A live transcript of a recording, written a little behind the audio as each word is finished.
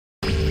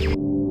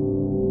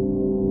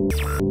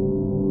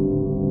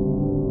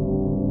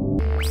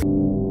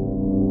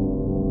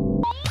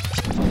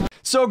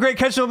So great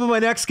catching up with my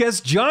next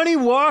guest, Johnny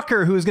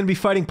Walker, who is going to be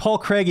fighting Paul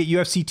Craig at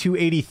UFC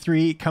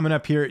 283 coming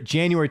up here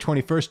January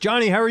 21st.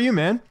 Johnny, how are you,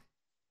 man?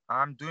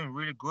 I'm doing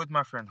really good,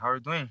 my friend. How are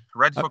you doing?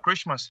 Ready for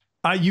Christmas?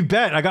 You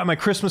bet. I got my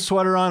Christmas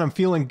sweater on. I'm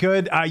feeling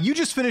good. You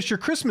just finished your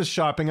Christmas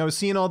shopping. I was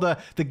seeing all the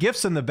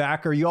gifts in the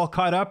back. Are you all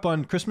caught up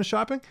on Christmas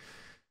shopping?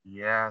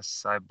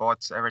 Yes, I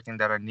bought everything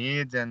that I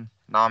need, and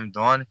now I'm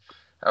done.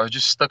 I was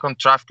just stuck on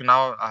traffic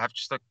now. I have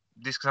to stuck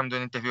this because I'm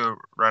doing an interview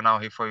right now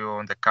here for you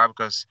on the car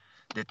because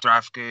the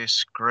traffic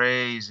is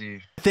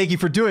crazy. Thank you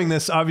for doing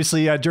this.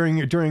 Obviously,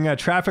 during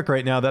traffic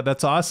right now.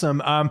 That's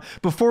awesome.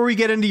 Before we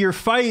get into your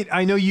fight,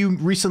 I know you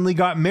recently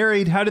got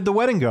married. How did the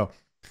wedding go?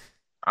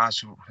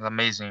 It's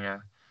amazing. Yeah.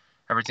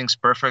 Everything's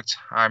perfect.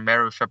 I'm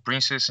married with a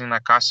princess in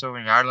a castle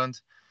in Ireland.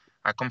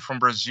 I come from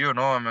Brazil,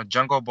 I'm a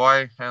jungle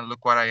boy, and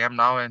look what I am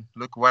now, and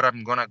look where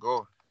I'm gonna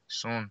go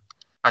soon.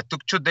 I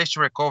took 2 days to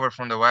recover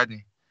from the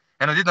wedding,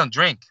 and I didn't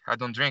drink. I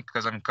don't drink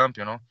because I'm camp.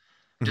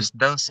 Just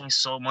dancing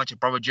so much. I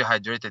probably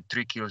dehydrated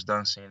 3 kilos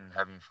dancing,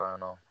 having fun.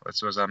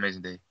 It was an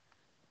amazing day.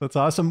 That's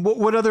awesome.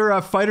 What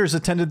other fighters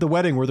attended the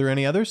wedding? Were there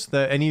any others?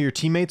 Any of your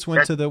teammates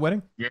went to the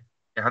wedding? Yeah,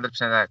 100%.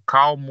 That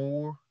Carl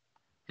Moore,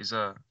 he's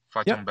a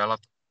fighter on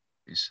Bellator.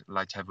 He's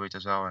light heavyweight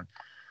as well,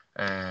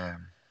 and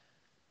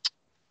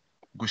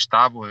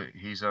Gustavo,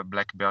 he's a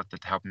black belt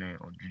that helped me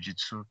on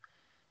jiu-jitsu,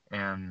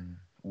 and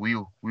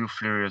Will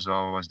Fleury as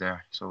well was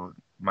there. So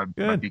my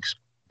big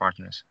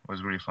partners. It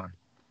was really fun.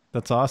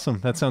 That's awesome.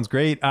 That sounds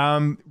great.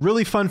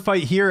 Really fun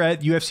fight here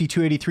at UFC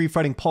 283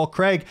 fighting Paul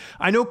Craig.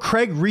 I know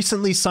Craig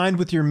recently signed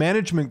with your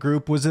management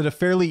group. Was it a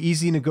fairly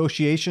easy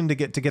negotiation to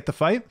get the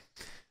fight?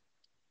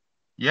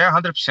 Yeah,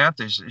 100%.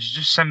 It's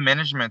just some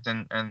management,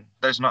 and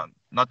there's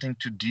nothing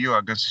to deal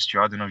against each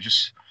other.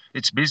 Just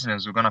it's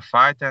business. We're gonna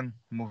fight and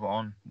move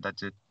on.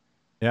 That's it.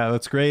 Yeah,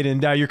 that's great.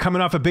 And you're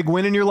coming off a big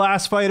win in your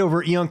last fight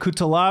over Ion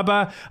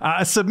Cutelaba,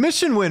 a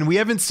submission win. We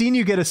haven't seen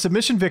you get a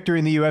submission victory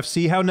in the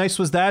UFC. How nice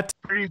was that?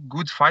 Pretty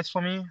good fight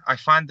for me. I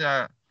find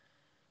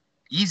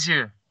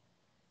easier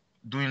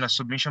doing a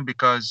submission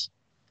because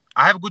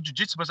I have good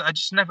jiu-jitsu, but I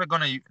just never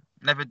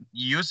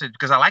use it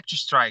because I like to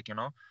strike.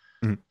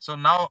 So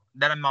now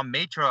that I'm a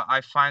mature, I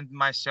find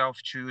myself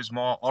to use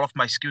more all of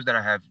my skills that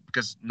I have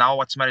because now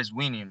what's matter is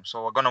winning.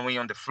 So we're gonna win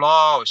on the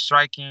floor,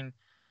 striking.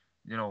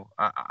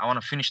 I want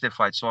to finish the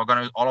fight, so I'm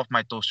gonna use all of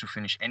my toes to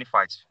finish any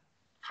fight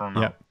from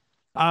now.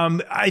 Yeah.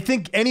 I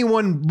think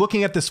anyone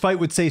looking at this fight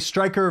would say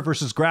striker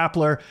versus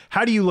grappler.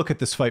 How do you look at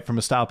this fight from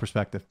a style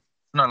perspective?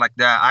 No, like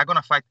that. I'm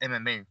gonna fight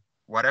MMA.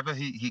 Whatever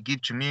he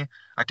give to me,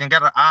 I can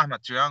get an arm, a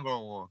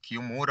triangle, or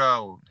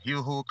Kiyomura, or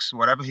heel hooks,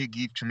 whatever he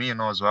give to me,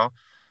 as well.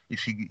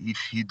 If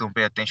he don't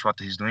pay attention what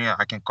he's doing,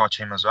 I can catch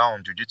him as well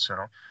on jiu-jitsu.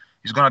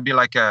 It's gonna be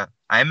like a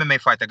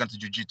MMA fight against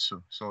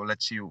jiu-jitsu. So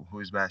let's see who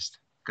is best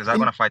because I'm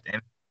gonna fight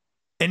him.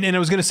 And I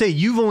was going to say,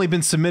 you've only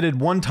been submitted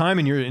one time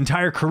in your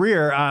entire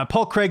career.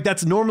 Paul Craig,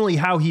 that's normally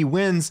how he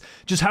wins.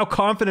 Just how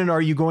confident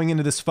are you going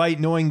into this fight,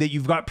 knowing that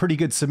you've got pretty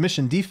good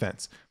submission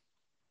defense?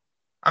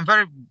 I'm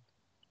very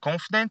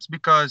confident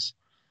because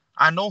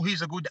I know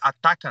he's a good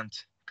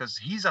attackant because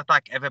he's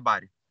attack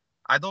everybody.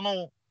 I don't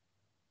know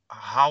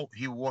how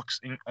he works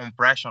on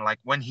pressure, like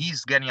when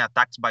he's getting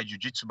attacked by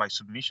jiu-jitsu, by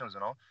submissions,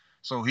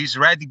 So he's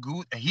really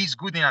good. He's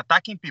good in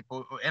attacking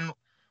people. And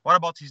what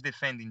about his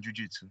defending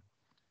jiu-jitsu?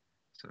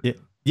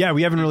 Yeah,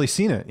 we haven't really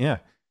seen it. Yeah.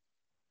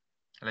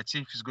 Let's see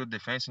if he's good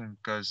defending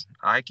because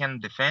I can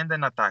defend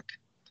and attack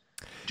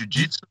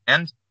jiu-jitsu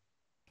and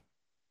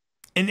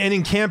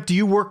in camp, do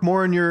you work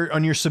more on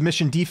your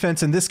submission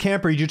defense in this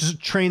camp, or you just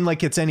train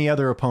like it's any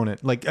other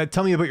opponent? Like,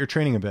 tell me about your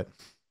training a bit.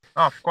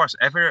 Oh, of course,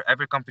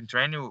 every company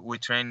training we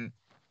train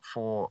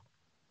for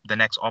the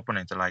next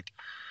opponent. Like,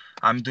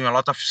 I'm doing a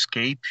lot of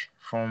escape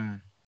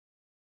from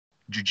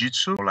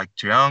jiu-jitsu, like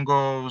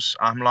triangles,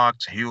 arm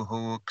locks, heel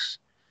hooks,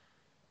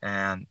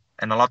 and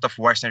a lot of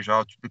Western as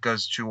well,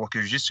 because to work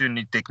jiu-jitsu, you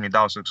need to take me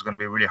down, so it's going to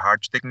be really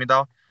hard to take me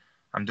down.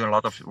 I'm doing a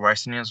lot of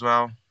Western as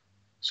well.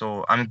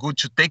 So I'm good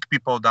to take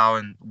people down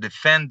and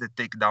defend the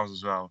takedowns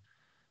as well.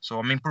 So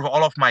I'm improving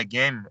all of my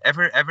game.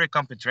 Every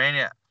company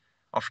training,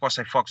 of course,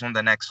 I focus on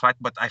the next fight,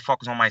 but I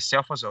focus on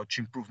myself as well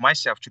to improve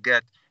myself, to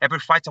get every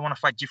fight I want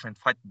to fight different,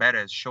 fight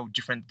better, show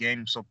different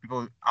games. So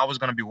people always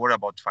going to be worried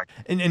about the fight.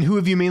 And who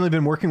have you mainly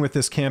been working with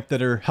this camp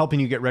that are helping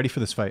you get ready for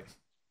this fight?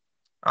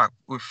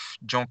 With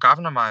John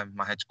Kavanagh,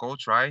 my head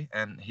coach, right?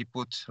 And he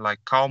put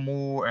like Carl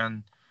Moore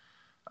and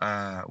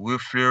Will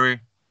Fleury.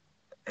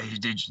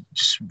 They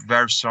just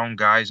very strong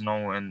guys,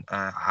 and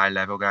high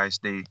level guys.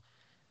 They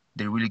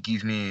really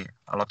give me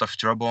a lot of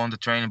trouble on the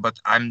training, but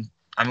I'm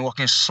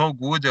working so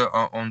good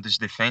on this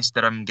defense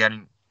that I'm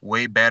getting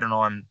way better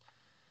now.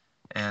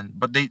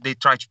 But they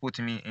try to put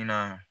me in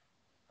a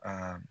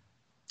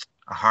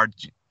hard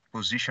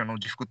position or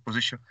difficult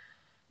position.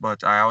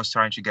 But I was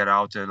trying to get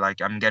out. Like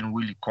I'm getting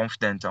really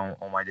confident on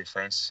my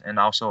defense. And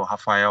also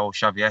Rafael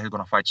Xavier, who's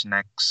gonna fight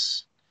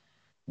next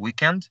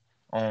weekend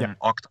on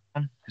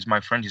Octagon. He's my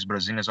friend. He's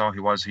Brazilian as well. He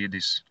was here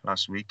this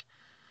last week,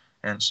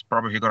 and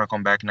probably he's gonna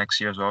come back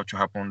next year as well to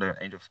help on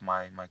the end of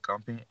my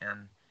company.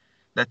 And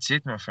That's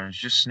it, my friends.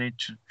 Just need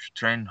to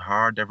train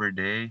hard every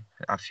day.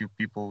 A few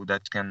people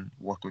that can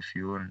work with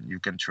you and you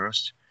can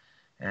trust,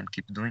 and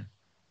keep doing.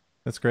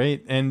 That's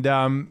great. And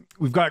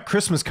we've got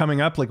Christmas coming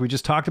up, like we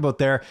just talked about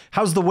there.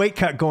 How's the weight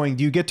cut going?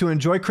 Do you get to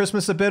enjoy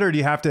Christmas a bit, or do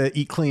you have to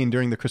eat clean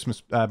during the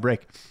Christmas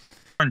break?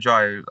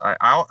 Enjoy.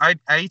 I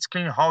eat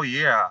clean whole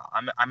year.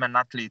 I'm an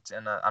athlete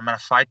and I'm a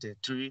fighter.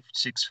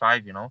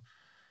 365.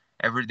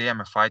 Every day I'm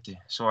a fighter.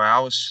 So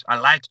I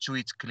like to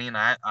eat clean.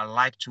 I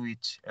like to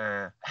eat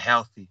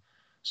healthy.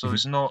 So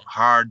it's not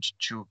hard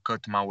to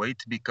cut my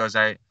weight because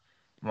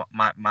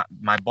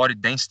my body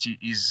density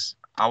is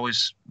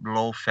always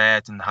low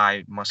fat and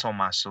high muscle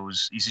mass, so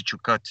it's easy to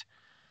cut.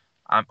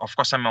 Of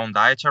course, I'm on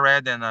diet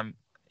already, and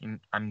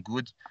I'm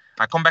good.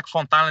 I come back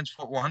from Thailand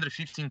for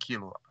 115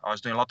 kilo. I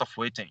was doing a lot of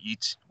weight and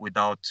eat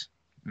without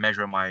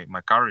measure my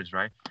calories,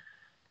 right?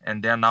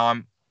 And then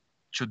now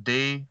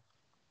today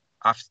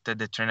after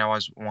the training I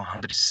was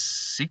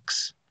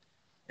 106,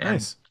 and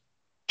Nice.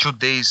 2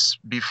 days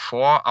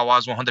before I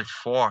was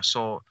 104.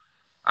 So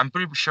I'm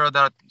pretty sure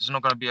that it's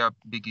not gonna be a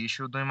big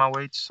issue doing my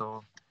weight.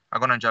 So I'm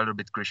gonna enjoy a little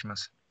bit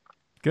Christmas.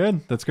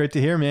 Good. That's great to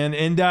hear, man.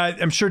 And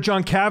I'm sure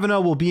John Kavanagh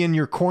will be in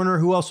your corner.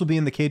 Who else will be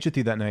in the cage with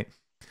you that night?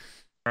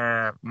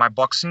 My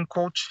boxing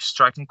coach,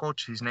 striking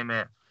coach, his name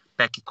is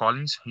Pecky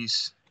Collins.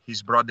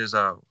 His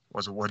brother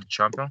was a world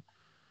champion.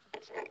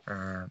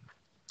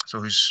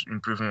 So he's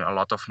improving a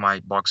lot of my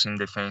boxing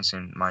defense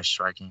and my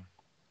striking.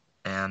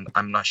 And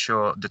I'm not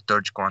sure the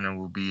third corner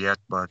will be yet,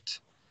 but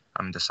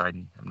I'm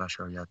deciding. I'm not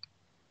sure yet.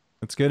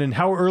 That's good. And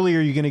how early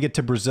are you going to get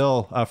to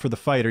Brazil for the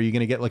fight? Are you going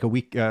to get like a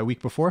week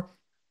before?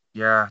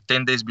 Yeah,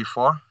 10 days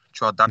before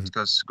to adapt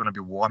because it's going to be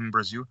warm in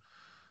Brazil.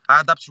 I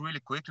adapt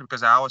really quickly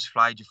because I always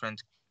fly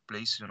different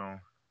places,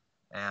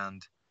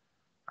 and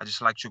I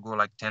just like to go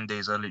like 10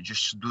 days early,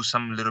 just to do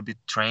some little bit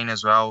train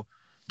as well,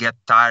 get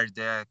tired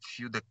there,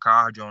 feel the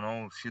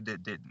cardio, feel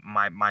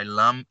my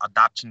lung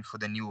adapting for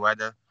the new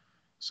weather.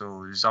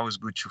 So it's always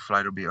good to fly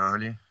a bit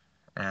early,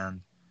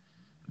 and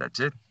that's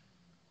it.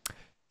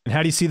 And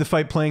how do you see the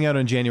fight playing out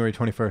on January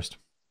 21st?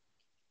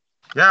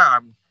 Yeah,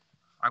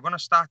 I'm going to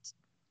start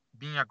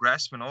being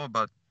aggressive,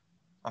 but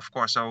of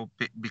course I'll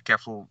be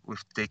careful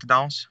with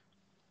takedowns.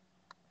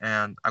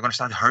 And I'm going to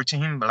start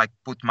hurting him, but like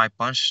put my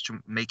punch to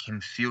make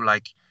him feel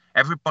like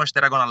every punch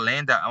that I'm going to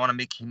land, I want to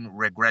make him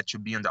regret to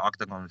be in the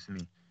octagon with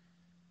me.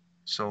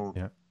 So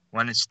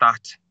when he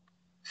starts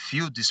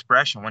feel this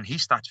pressure, he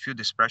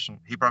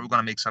probably going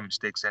to make some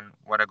mistakes and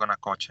what I'm going to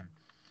catch him.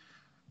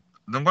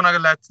 I'm going to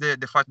let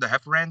the fight the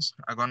half rounds.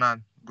 I'm going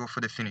to go for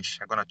the finish.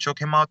 I'm going to choke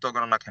him out or I'm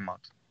going to knock him out.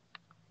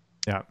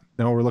 Yeah,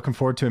 no, we're looking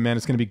forward to it, man.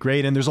 It's going to be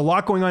great. And there's a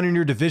lot going on in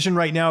your division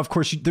right now. Of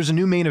course, there's a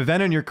new main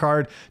event on your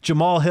card,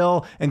 Jamahal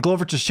Hill and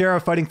Glover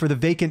Teixeira fighting for the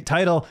vacant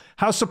title.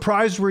 How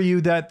surprised were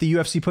you that the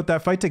UFC put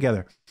that fight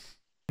together?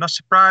 Not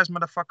surprised,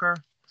 motherfucker.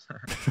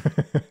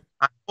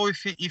 I know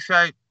if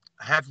I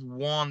have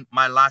won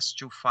my last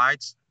two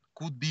fights,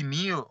 could be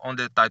me on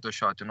the title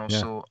shot, Yeah.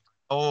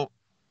 So,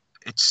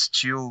 it's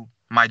still,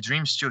 my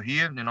dream's still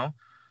here,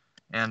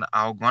 and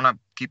I'm going to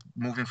keep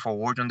moving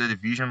forward on the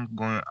division,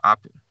 going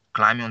up,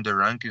 climbing on the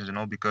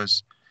rankings,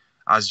 because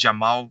as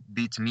Jamal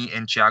beat me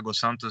and Thiago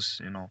Santos,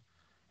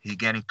 he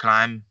getting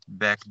climb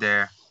back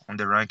there on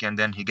the ranking, and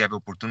then he gave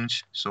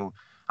opportunity. So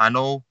I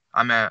know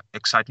I'm a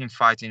exciting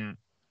fighting.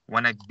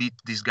 When I beat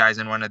these guys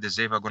and when I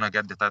deserve, I'm gonna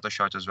get the title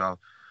shot as well.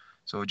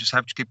 So just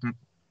have to keep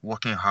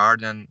working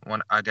hard, and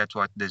when I get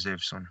what I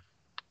deserve soon.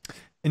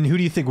 And who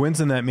do you think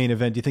wins in that main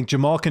event? Do you think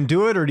Jamal can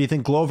do it, or do you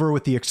think Glover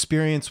with the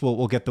experience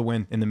will get the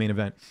win in the main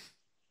event?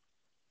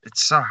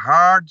 It's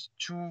hard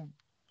to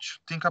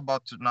think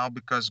about it now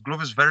because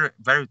Glover is very,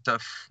 very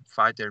tough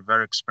fighter,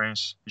 very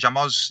experienced.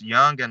 Jamal's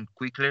young and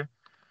quickly,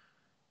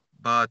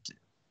 but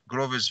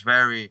Glover is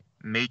very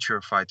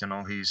mature fighter.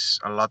 He's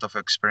a lot of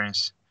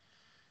experience.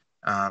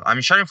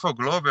 I'm cheering for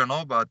Glover,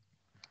 but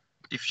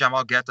if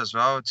Jamal gets as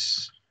well,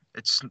 it's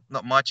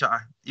not much.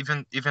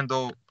 Even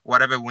though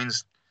whatever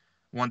wins,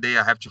 one day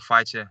I have to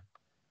fight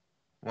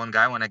one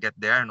guy when I get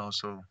there,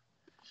 So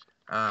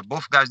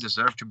both guys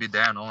deserve to be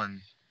there,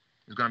 and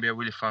it's gonna be a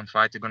really fun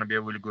fight. It's gonna be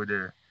a really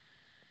good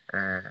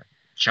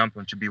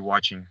champion to be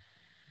watching,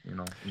 in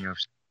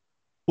UFC.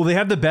 Well, they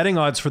have the betting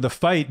odds for the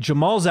fight.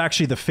 Jamal's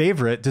actually the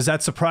favorite. Does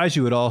that surprise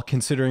you at all,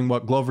 considering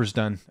what Glover's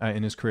done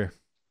in his career?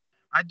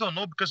 I don't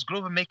know, because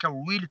Glover make a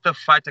really tough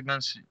fight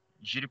against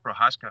Jiri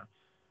Prohcazka,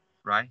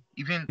 right?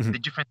 Even the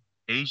different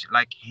age,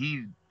 like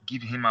he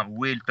give him a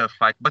really tough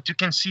fight. But you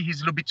can see he's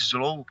a little bit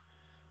slow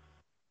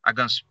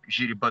against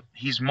Jiri, but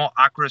he's more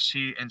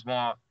accuracy and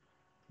more,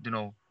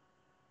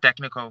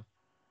 technical,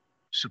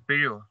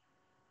 superior.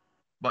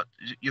 But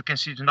you can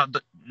see it's not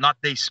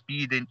the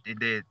speed and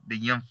the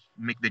young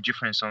make the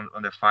difference on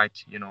the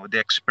fight. The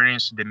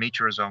experience, the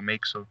matures will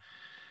make. So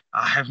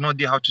I have no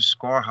idea how to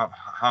score, how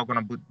I'm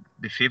gonna put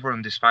the favor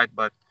on this fight.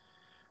 But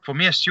for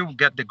me, I still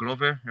get the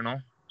Glover.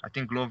 I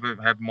think Glover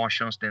have more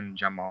chance than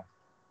Jamal.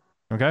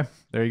 Okay,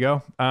 there you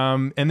go.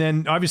 And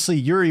then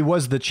obviously Jiri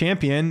was the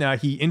champion.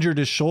 He injured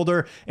his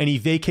shoulder and he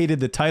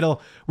vacated the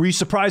title. Were you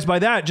surprised by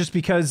that? Just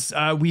because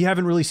we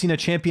haven't really seen a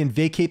champion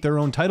vacate their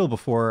own title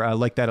before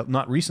like that,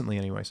 not recently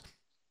anyways.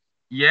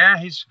 Yeah,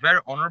 he's very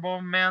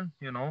honorable man,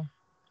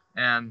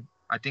 and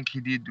I think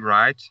he did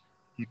right.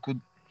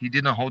 He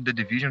didn't hold the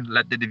division,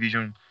 let the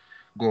division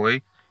go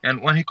away. And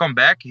when he come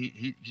back,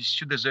 he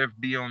should deserve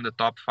be on the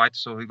top fight.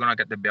 So he's gonna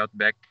get the belt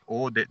back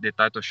or the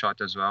title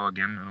shot as well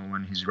again,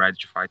 when he's ready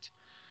to fight.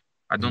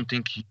 I don't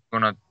think he's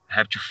gonna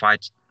have to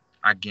fight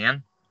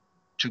again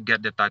to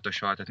get the title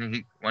shot. I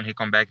think when he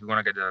come back, he's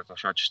gonna get the title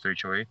shot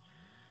straight away.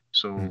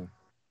 So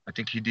I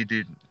think he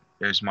did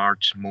a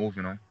smart move,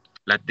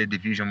 let the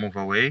division move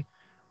away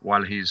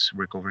while he's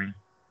recovering.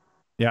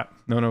 Yeah,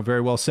 no,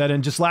 very well said.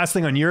 And just last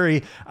thing on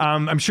Jiri,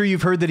 I'm sure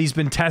you've heard that he's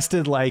been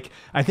tested like,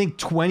 I think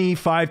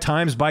 25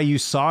 times by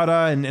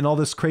USADA and all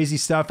this crazy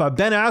stuff.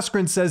 Ben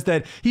Askren says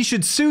that he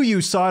should sue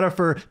USADA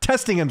for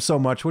testing him so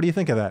much. What do you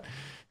think of that?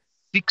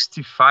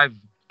 65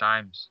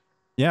 times.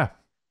 Yeah.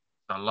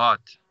 A lot.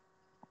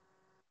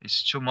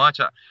 It's too much.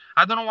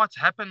 I don't know what's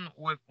happened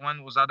with when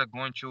USADA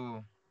going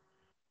to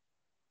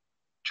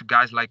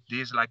guys like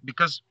this. Like,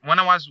 because when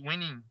I was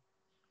winning,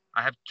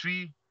 I have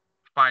 3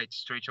 fights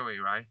straight away,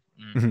 right?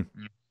 In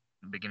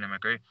the beginning of my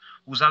career.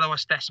 USADA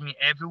was testing me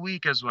every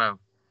week as well.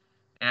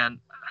 And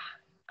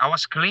I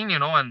was clean,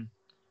 and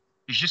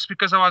it's just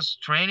because I was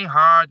training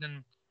hard,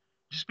 and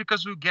just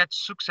because you get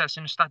success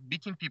and you start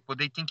beating people,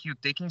 they think you're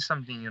taking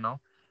something,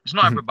 It's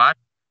not everybody.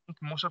 I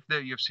think most of the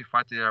UFC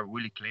fighters are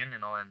really clean,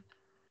 and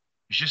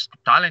it's just the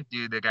talent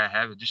the guy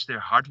have, just their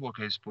hard work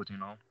he's put,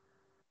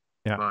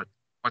 Yeah. But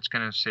what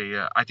can I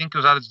say? I think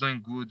USADA is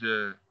doing good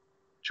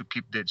to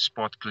keep the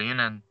sport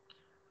clean, and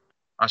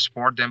I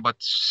support them, but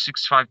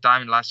 65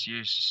 times last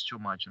year is just too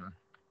much,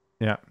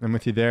 Yeah, I'm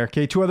with you there.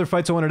 Okay, 2 other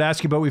fights I wanted to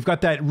ask you about. We've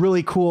got that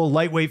really cool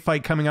lightweight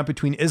fight coming up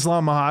between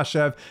Islam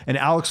Makhachev and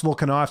Alex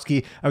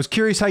Volkanovski. I was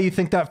curious how you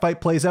think that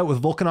fight plays out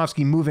with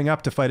Volkanovski moving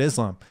up to fight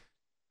Islam.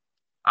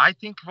 I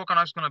think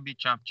Volkanovski's going to be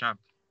champ.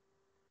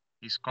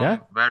 He's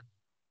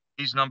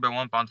he's number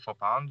 1 pound for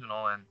pound,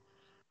 and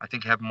I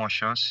think he have more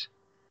chance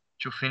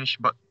to finish.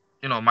 But,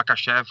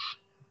 Makhachev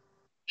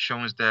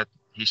shows that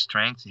his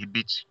strength. He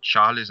beats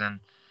Charles, and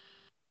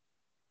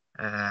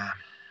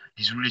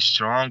he's really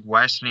strong,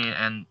 wrestling,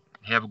 and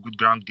he have a good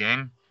ground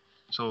game.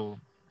 So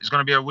it's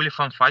going to be a really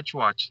fun fight to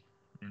watch,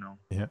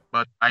 Yeah.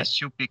 But I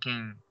still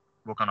picking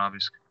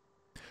Volkanovski.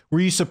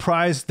 Were you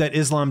surprised that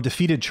Islam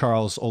defeated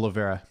Charles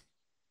Oliveira?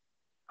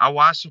 I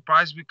was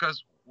surprised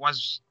because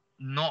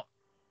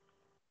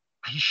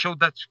he showed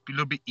that a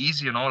little bit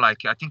easy,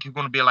 like I think he's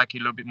going to be like a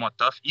little bit more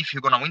tough. If he's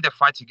going to win the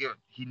fight,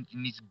 he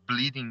needs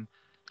bleeding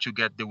to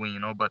get the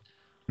win, But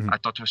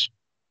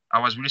I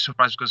was really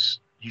surprised because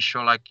he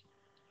showed like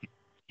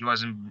he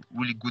was in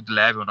really good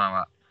level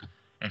now,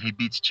 and he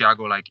beats Charles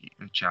like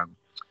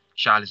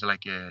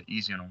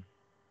easy,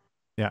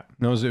 Yeah,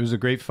 no, it was a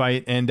great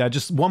fight. And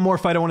just one more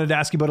fight I wanted to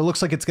ask you about. It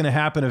looks like it's going to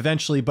happen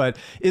eventually, but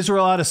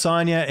Israel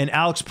Adesanya and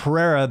Alex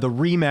Pereira, the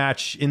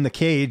rematch in the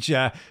cage.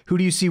 Who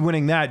do you see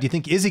winning that? Do you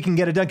think Izzy can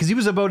get it done? Because he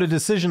was about a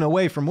decision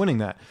away from winning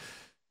that.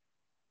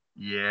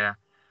 Yeah.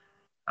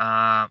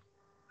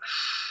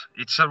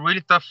 It's a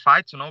really tough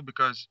fight,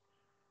 because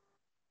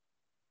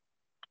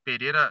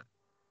Pereira,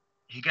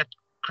 he got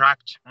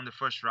cracked on the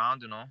first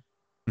round,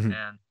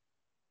 and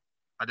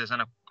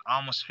Adesanya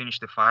almost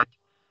finished the fight,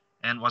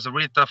 and was a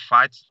really tough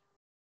fight.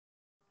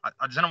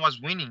 Adesanya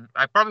was winning.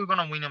 I probably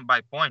gonna win him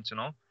by points,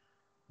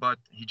 but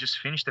he just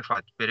finished the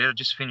fight. Pereira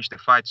just finished the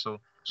fight, so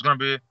it's gonna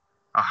be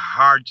a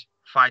hard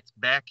fight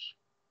back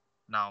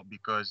now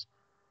because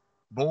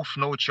both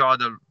know each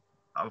other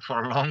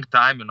for a long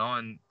time,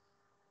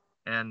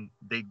 and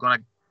they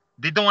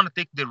don't want to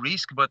take the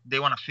risk, but they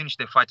want to finish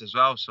the fight as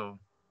well. So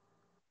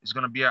it's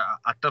going to be a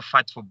tough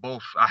fight for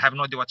both. I have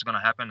no idea what's going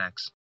to happen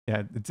next.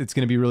 Yeah, it's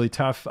going to be really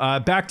tough.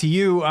 Back to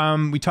you.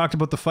 We talked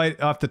about the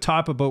fight off the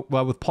top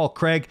with Paul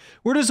Craig.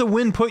 Where does a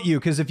win put you?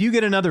 Because if you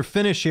get another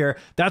finish here,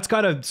 that's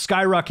got to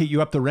skyrocket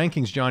you up the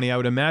rankings, Johnny, I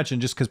would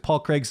imagine, just because Paul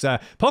Craig's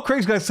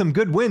got some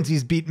good wins.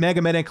 He's beat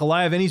Magomed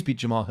Ankalaev and he's beat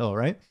Jamahal Hill,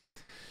 right?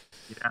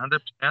 Yeah,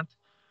 100%.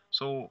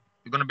 So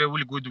it's going to be a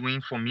really good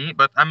win for me,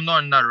 but I'm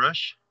not in a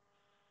rush.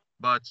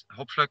 But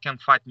hopefully I can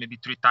fight maybe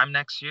 3 times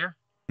next year.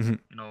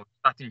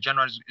 Starting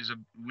January is a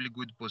really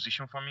good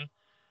position for me.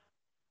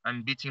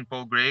 I'm beating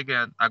Paul Craig,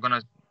 and I'm going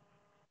to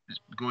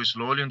go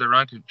slowly in the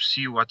rank to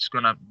see what's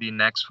going to be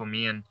next for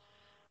me, and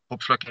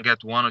hopefully I can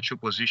get 1 or 2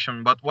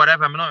 positions. But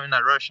whatever, I'm not in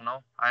a rush,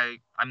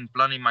 I'm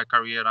planning my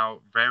career now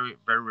very,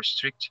 very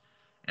restrict,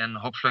 and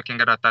hopefully I can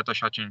get a title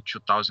shot in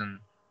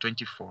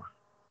 2024.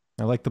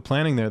 I like the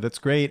planning there. That's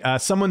great.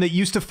 Someone that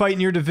used to fight in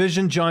your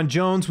division, Jon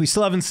Jones. We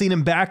still haven't seen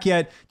him back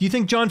yet. Do you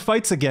think Jon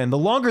fights again? The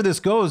longer this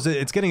goes,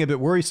 it's getting a bit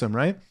worrisome,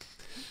 right?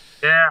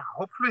 Yeah,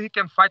 hopefully he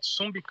can fight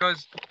soon,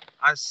 because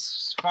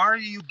as far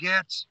as you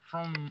get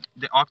from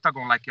the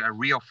octagon, like a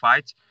real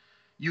fight,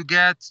 you're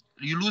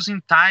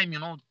losing time,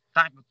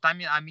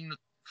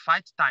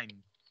 fight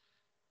time.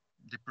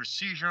 The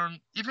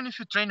precision, even if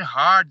you train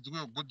hard, do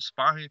a good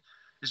sparring,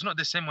 it's not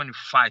the same when you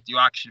fight. You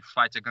actually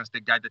fight against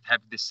the guy that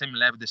have the same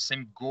level, the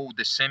same goal,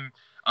 the same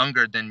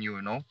hunger than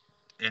you know.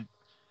 And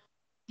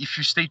if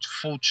you stay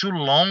for too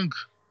long,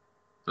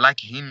 like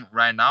him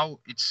right now,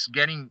 it's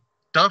getting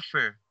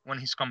tougher when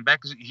he's come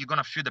back. He's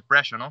gonna feel the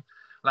pressure, no?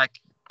 Like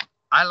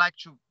I like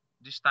to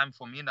this time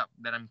for me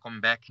that I'm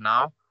coming back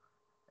now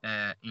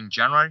in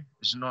January.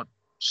 It's not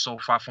so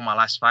far from my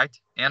last fight,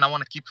 and I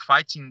want to keep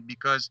fighting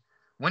because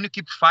when you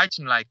keep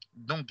fighting, like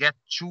don't get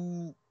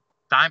too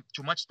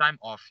much time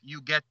off.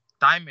 You get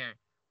time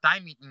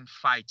in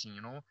fighting,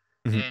 you know,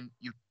 and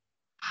you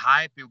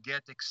hype, you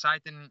get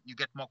excited, you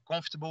get more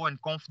comfortable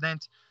and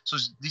confident. So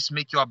this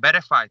make you a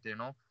better fighter, you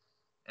know.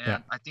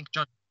 And I think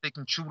Jon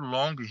taking too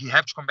long. He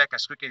have to come back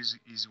as quick as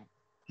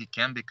he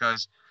can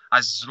because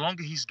as long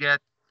as he's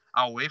get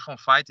away from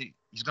fighting,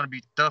 he's gonna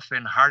be tougher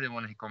and harder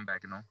when he come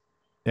back. You know.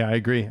 Yeah, I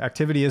agree.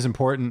 Activity is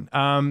important.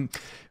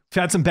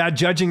 We've had some bad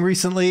judging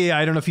recently.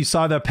 I don't know if you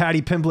saw the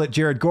Paddy Pimblett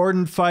Jared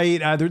Gordon fight.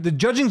 The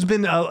judging's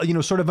been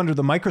sort of under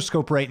the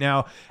microscope right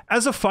now.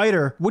 As a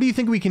fighter, what do you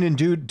think we can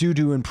do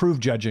to improve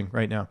judging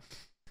right now?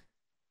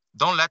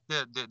 Don't let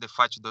the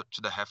fight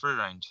to the referee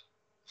range.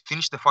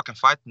 Finish the fucking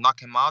fight,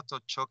 knock him out or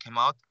choke him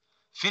out.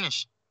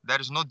 Finish. There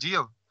is no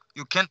deal.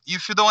 You can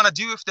if you don't want to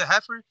deal with the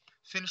referee,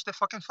 finish the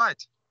fucking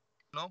fight.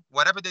 You know,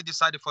 whatever they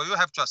decided for you,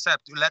 have to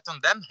accept. You let on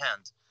them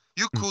hand.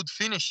 You could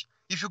finish.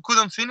 If you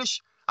couldn't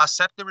finish,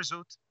 accept the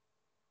result.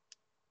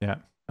 Yeah.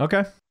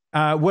 Okay.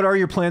 What are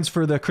your plans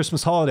for the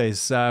Christmas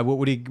holidays?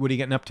 What are you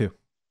getting up to?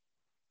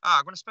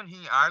 I'm gonna spend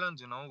here in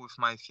Ireland, you know, with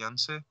my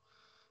fiance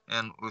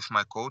and with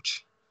my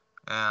coach,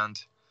 and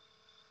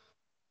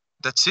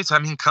that's it.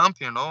 I'm in camp,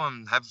 you know.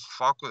 I'm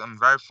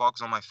very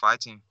focused on my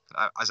fighting.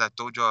 As I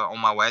told you on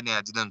my wedding,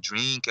 I didn't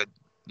drink.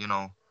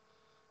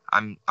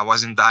 I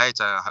was in diet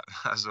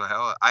as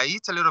well. I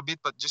eat a little bit,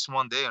 but just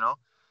one day, you know.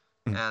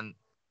 And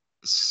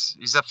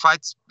it's a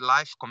fight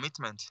life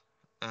commitment,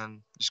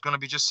 and it's gonna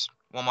be just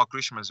one more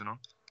Christmas, you know.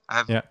 I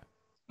have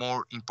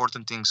more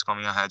important things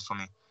coming ahead for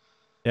me.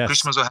 Yes.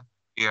 Christmas will happen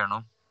here, you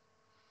know.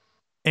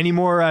 Any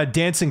more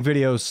dancing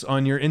videos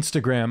on your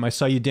Instagram? I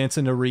saw you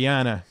dancing to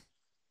Rhianna.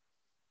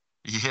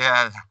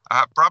 Yeah,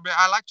 probably.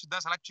 I like to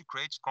dance. I like to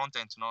create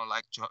content, you know. I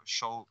like to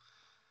show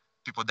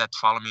people that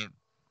follow me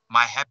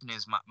my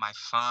happiness, my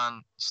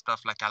fun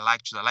stuff. Like I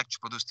like to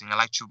produce things. I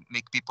like to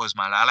make people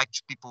smile. I like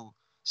to people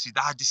see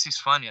that this is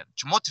funny,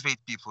 to motivate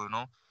people, you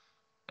know,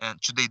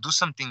 and should they do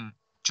something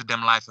to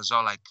them life as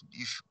well. Like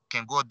if you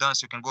can go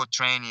dance, you can go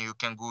train, you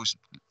can go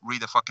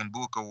read a fucking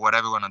book or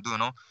whatever you want to do, you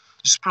know.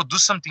 Just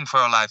produce something for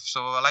your life.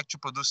 So I like to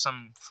produce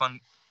some fun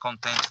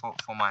content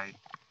for my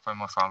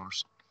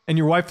followers. And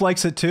your wife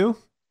likes it too?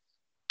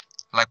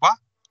 Like what?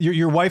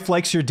 Your wife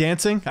likes your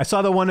dancing? I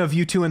saw the one of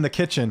you two in the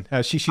kitchen.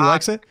 She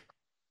likes it?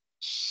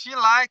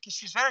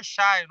 She's very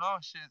shy, you know.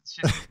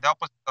 She's the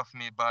opposite of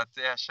me, but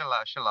yeah, she'll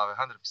love it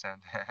 100%.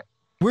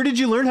 Where did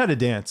you learn how to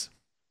dance?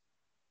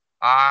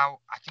 I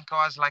think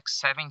I was like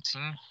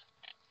 17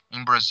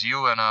 in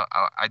Brazil, and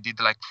I did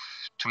like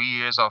 3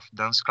 years of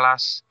dance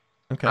class.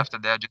 Okay. After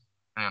that, just,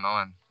 you know,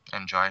 and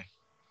enjoy.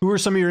 Who are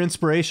some of your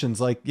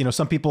inspirations? Like, you know,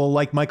 some people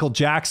like Michael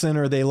Jackson,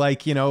 or they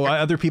like, you know,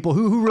 other people.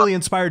 Who really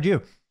inspired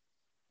you?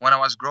 When I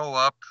was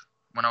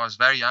when I was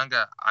very young,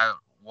 I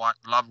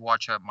love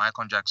watching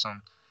Michael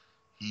Jackson.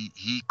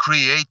 He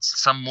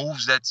creates some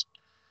moves that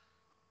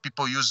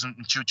people use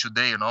until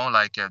today, you know,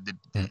 like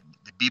the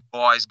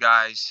B-boys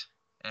guys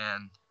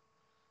and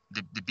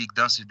the big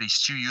dancers. They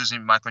still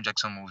using Michael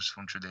Jackson moves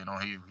from today. You know,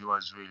 he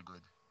was really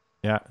good.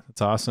 Yeah,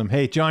 that's awesome.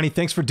 Hey, Johnny,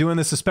 thanks for doing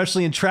this,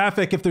 especially in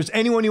traffic. If there's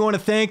anyone you want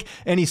to thank,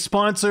 any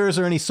sponsors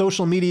or any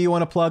social media you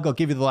want to plug, I'll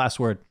give you the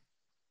last word.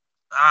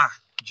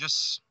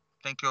 Just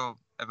thank you,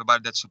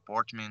 everybody that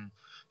support me and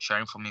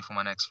sharing for me for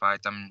my next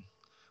fight. I'm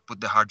put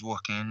the hard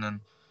work in,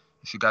 and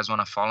if you guys want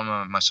to follow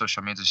my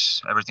social media,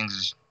 everything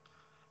is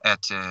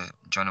at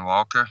Johnny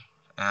Walker.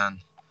 And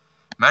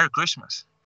Merry Christmas.